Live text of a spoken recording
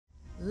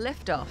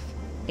Liftoff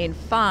in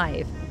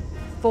 5,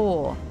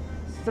 4,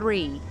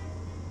 3,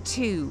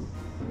 2,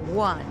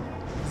 1,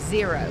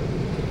 0.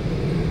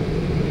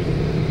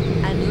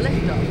 And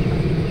liftoff.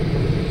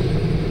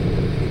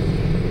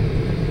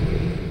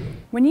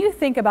 When you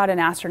think about an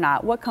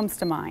astronaut, what comes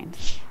to mind?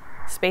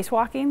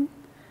 Spacewalking?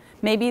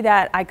 Maybe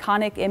that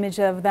iconic image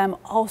of them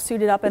all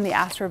suited up in the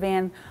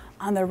Astrovan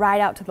on the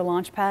ride out to the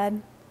launch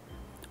pad?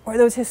 Or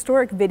those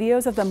historic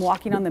videos of them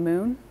walking on the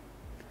moon?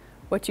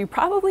 What you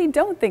probably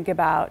don't think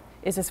about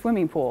is a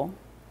swimming pool.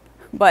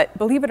 But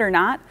believe it or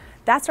not,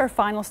 that's our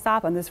final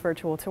stop on this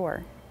virtual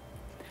tour.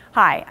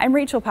 Hi, I'm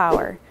Rachel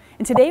Power,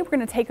 and today we're going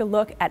to take a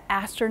look at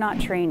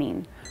astronaut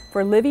training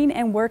for living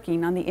and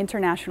working on the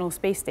International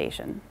Space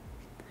Station.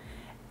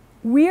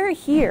 We're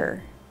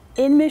here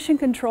in mission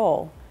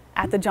control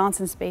at the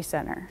Johnson Space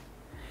Center.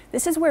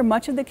 This is where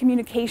much of the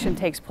communication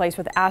takes place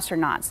with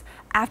astronauts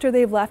after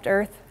they've left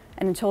Earth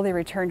and until they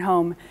return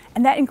home,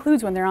 and that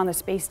includes when they're on the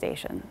space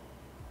station.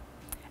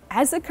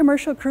 As the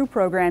Commercial Crew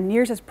Program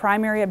nears its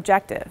primary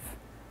objective,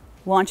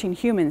 launching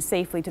humans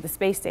safely to the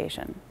space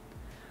station,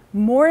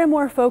 more and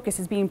more focus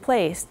is being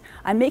placed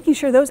on making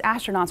sure those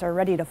astronauts are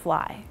ready to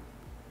fly.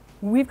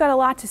 We've got a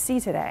lot to see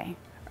today.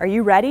 Are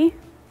you ready?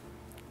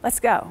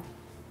 Let's go.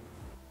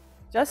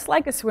 Just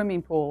like a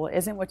swimming pool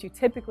isn't what you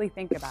typically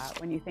think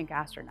about when you think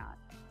astronaut.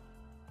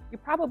 You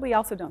probably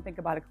also don't think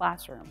about a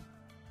classroom.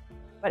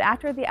 But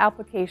after the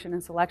application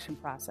and selection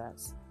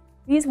process,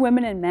 these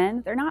women and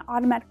men, they're not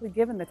automatically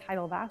given the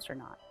title of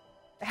astronaut.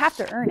 They have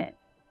to earn it.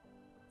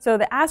 So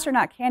the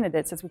astronaut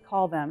candidates, as we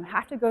call them,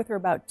 have to go through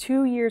about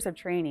 2 years of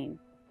training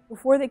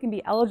before they can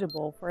be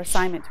eligible for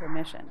assignment to a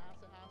mission.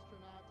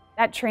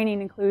 That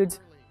training includes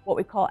what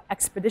we call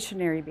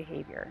expeditionary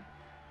behavior,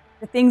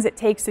 the things it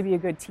takes to be a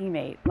good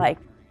teammate, like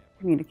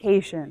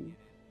communication,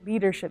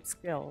 leadership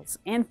skills,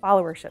 and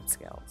followership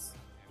skills.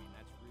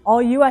 All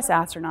US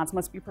astronauts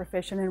must be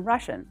proficient in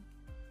Russian.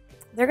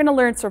 They're going to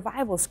learn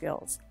survival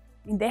skills.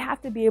 They have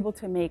to be able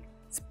to make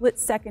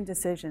split-second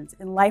decisions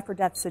in life or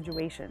death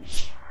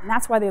situations. And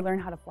that's why they learn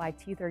how to fly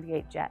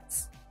T-38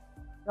 jets.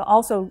 They'll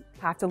also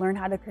have to learn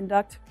how to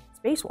conduct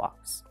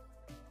spacewalks.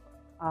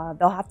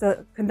 They'll have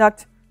to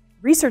conduct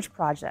research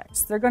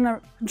projects. They're going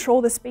to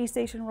control the space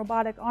station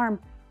robotic arm,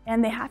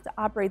 and they have to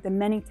operate the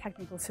many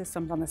technical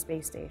systems on the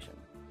space station.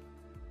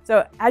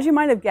 So as you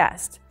might have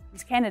guessed,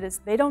 these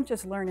candidates, they don't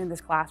just learn in this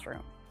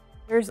classroom.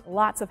 There's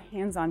lots of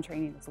hands-on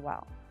training as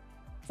well.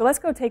 So let's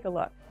go take a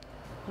look.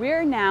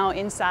 We're now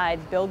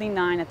inside Building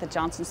 9 at the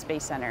Johnson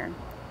Space Center,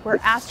 where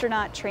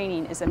astronaut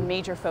training is a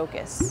major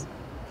focus.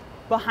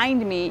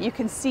 Behind me, you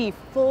can see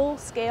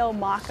full-scale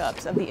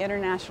mock-ups of the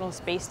International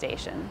Space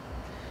Station.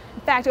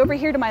 In fact, over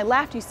here to my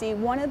left, you see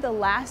one of the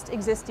last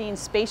existing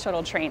space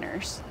shuttle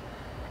trainers.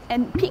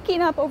 And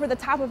peeking up over the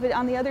top of it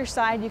on the other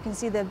side, you can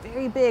see the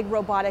very big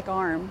robotic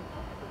arm.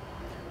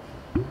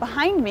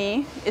 Behind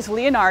me is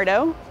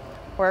Leonardo,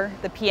 or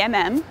the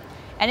PMM,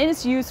 and it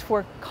is used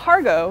for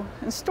cargo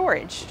and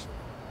storage.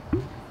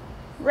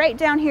 Right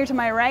down here to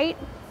my right,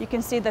 you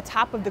can see the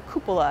top of the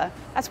Cupola.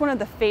 That's one of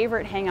the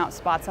favorite hangout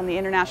spots on the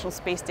International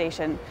Space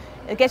Station.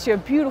 It gets you a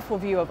beautiful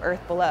view of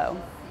Earth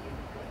below.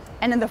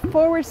 And in the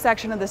forward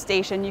section of the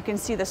station, you can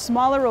see the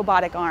smaller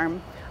robotic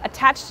arm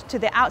attached to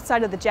the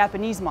outside of the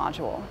Japanese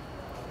module.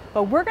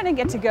 But we're going to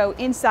get to go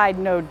inside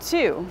Node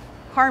 2,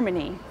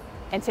 Harmony,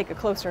 and take a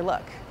closer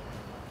look.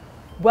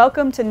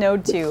 Welcome to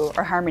Node 2,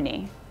 or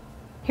Harmony.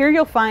 Here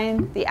you'll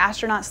find the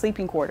astronaut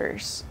sleeping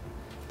quarters,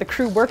 the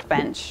crew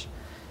workbench,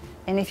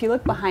 and if you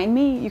look behind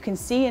me, you can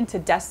see into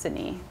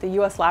Destiny, the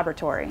US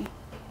laboratory.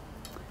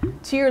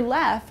 To your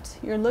left,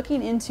 you're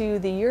looking into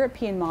the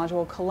European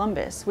module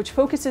Columbus, which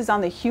focuses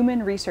on the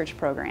Human Research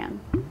Program.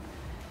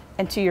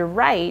 And to your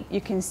right, you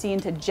can see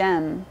into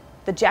GEM,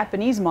 the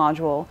Japanese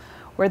module,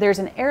 where there's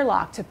an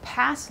airlock to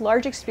pass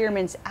large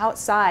experiments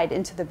outside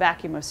into the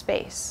vacuum of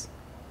space.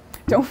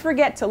 Don't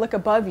forget to look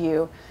above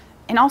you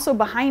and also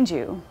behind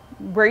you,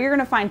 where you're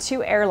going to find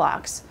 2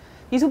 airlocks.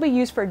 These will be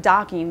used for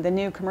docking the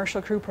new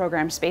Commercial Crew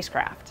Program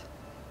spacecraft.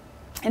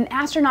 An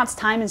astronaut's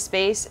time in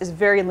space is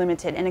very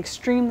limited and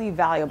extremely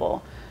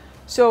valuable.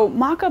 So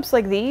mock-ups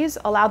like these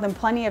allow them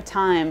plenty of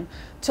time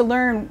to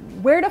learn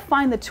where to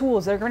find the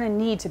tools they're going to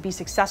need to be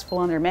successful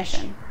on their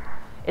mission.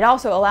 It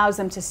also allows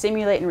them to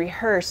simulate and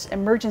rehearse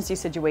emergency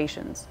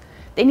situations.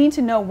 They need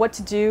to know what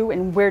to do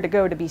and where to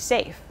go to be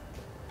safe.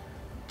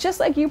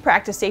 Just like you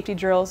practice safety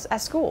drills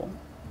at school.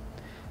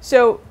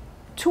 So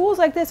tools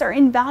like this are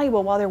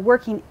invaluable while they're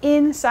working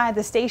inside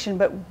the station,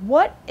 but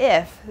what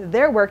if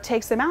their work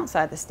takes them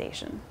outside the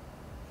station?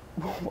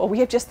 Well, we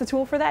have just the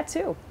tool for that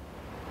too.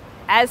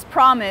 As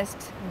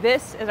promised,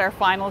 this is our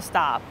final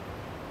stop.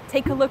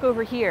 Take a look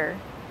over here.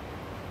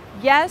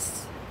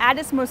 Yes, at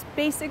its most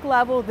basic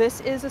level,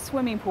 this is a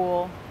swimming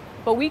pool,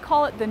 but we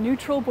call it the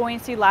Neutral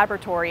Buoyancy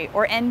Laboratory,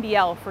 or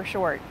NBL for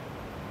short.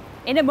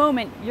 In a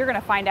moment, you're going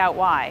to find out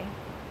why.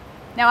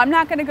 Now, I'm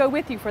not going to go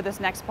with you for this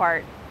next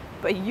part,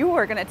 but you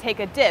are going to take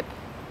a dip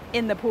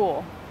in the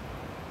pool.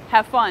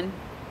 Have fun.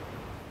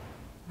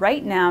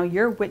 Right now,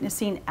 you're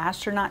witnessing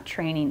astronaut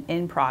training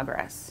in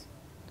progress.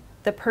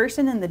 The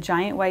person in the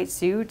giant white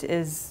suit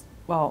is,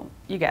 well,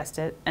 you guessed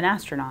it, an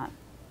astronaut.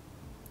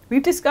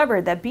 We've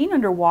discovered that being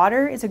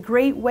underwater is a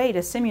great way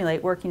to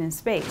simulate working in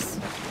space.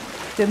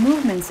 The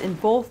movements in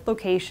both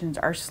locations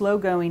are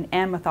slow-going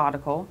and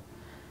methodical.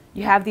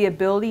 You have the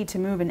ability to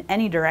move in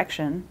any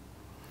direction,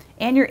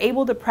 and you're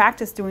able to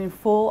practice doing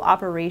full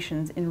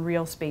operations in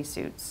real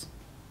spacesuits.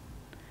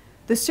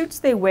 The suits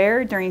they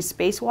wear during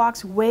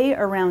spacewalks weigh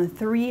around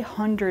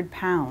 300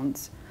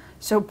 pounds,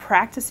 so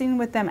practicing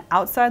with them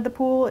outside the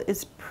pool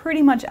is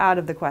pretty much out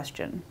of the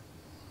question.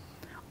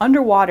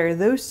 Underwater,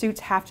 those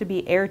suits have to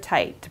be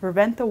airtight to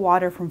prevent the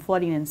water from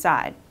flooding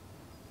inside.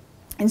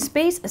 In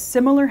space, a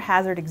similar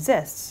hazard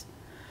exists.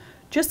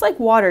 Just like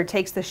water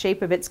takes the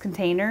shape of its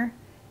container,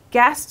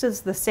 gas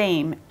does the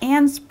same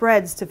and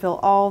spreads to fill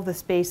all the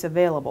space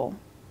available.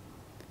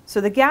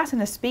 So the gas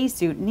in a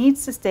spacesuit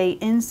needs to stay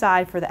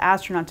inside for the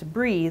astronaut to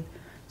breathe,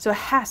 so it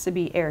has to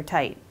be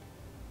airtight.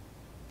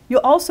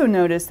 You'll also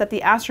notice that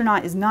the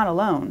astronaut is not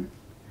alone.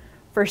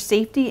 For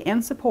safety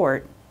and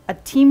support, a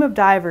team of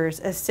divers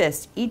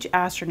assists each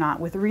astronaut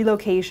with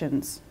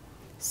relocations,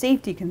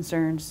 safety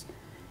concerns,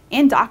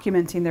 and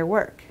documenting their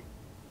work.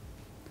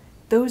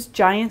 Those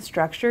giant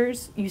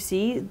structures you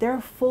see,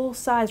 they're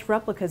full-size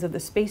replicas of the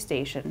space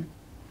station.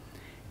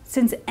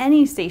 Since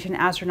any station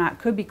astronaut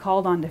could be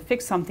called on to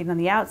fix something on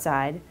the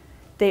outside,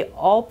 they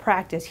all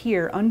practice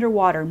here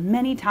underwater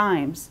many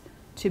times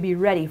to be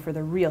ready for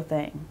the real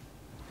thing.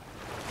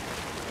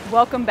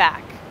 Welcome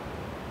back.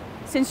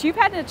 Since you've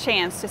had a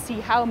chance to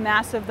see how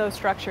massive those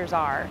structures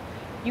are,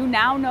 you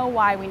now know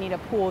why we need a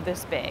pool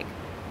this big.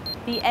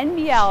 The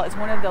NBL is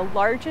one of the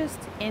largest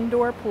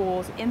indoor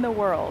pools in the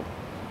world.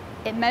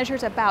 It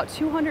measures about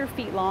 200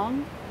 feet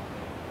long,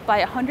 by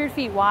 100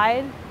 feet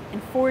wide,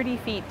 and 40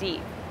 feet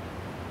deep.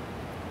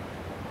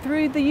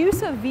 Through the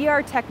use of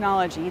VR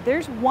technology,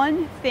 there's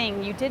one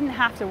thing you didn't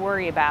have to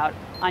worry about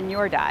on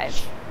your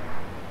dive: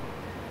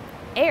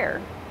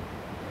 air.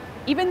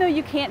 Even though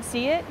you can't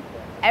see it,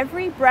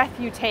 every breath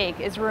you take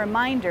is a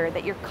reminder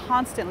that you're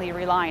constantly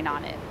relying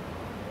on it.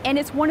 And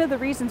it's one of the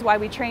reasons why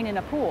we train in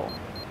a pool.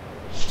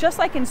 Just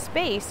like in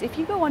space, if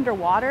you go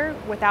underwater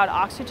without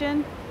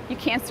oxygen, you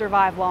can't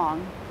survive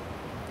long.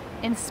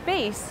 In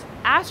space,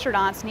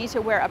 astronauts need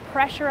to wear a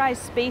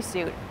pressurized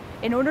spacesuit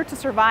in order to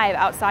survive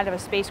outside of a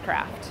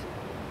spacecraft.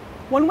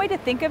 One way to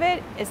think of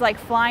it is like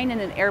flying in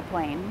an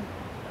airplane.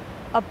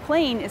 A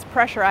plane is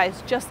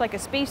pressurized just like a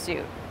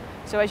spacesuit,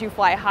 so as you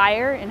fly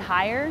higher and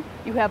higher,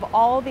 you have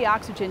all the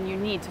oxygen you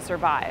need to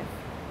survive.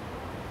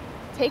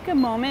 Take a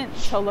moment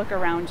to look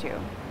around you.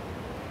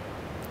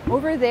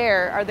 Over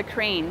there are the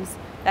cranes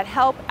that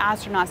help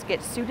astronauts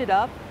get suited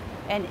up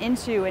and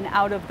into and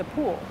out of the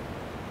pool.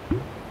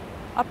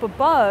 Up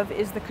above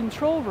is the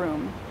control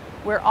room,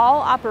 where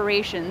all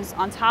operations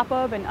on top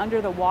of and under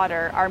the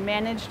water are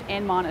managed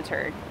and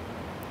monitored.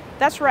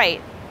 That's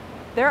right,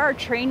 there are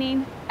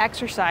training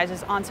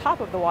exercises on top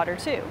of the water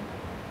too.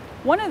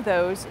 One of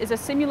those is a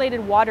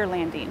simulated water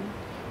landing,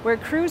 where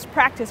crews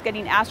practice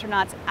getting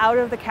astronauts out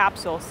of the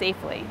capsule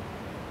safely.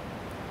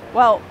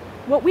 Well,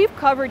 what we've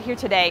covered here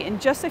today in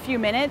just a few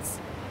minutes,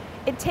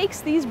 it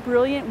takes these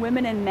brilliant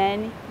women and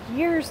men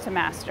years to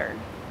master,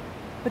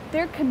 but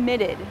they're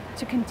committed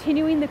to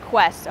continuing the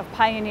quest of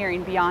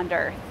pioneering beyond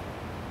Earth.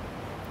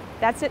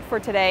 That's it for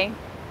today,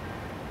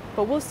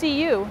 but we'll see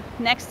you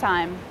next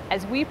time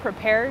as we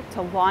prepare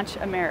to launch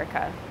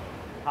America.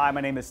 Hi,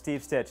 my name is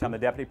Steve Stitch. I'm the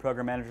Deputy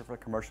Program Manager for the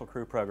Commercial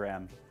Crew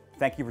Program.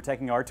 Thank you for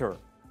taking our tour.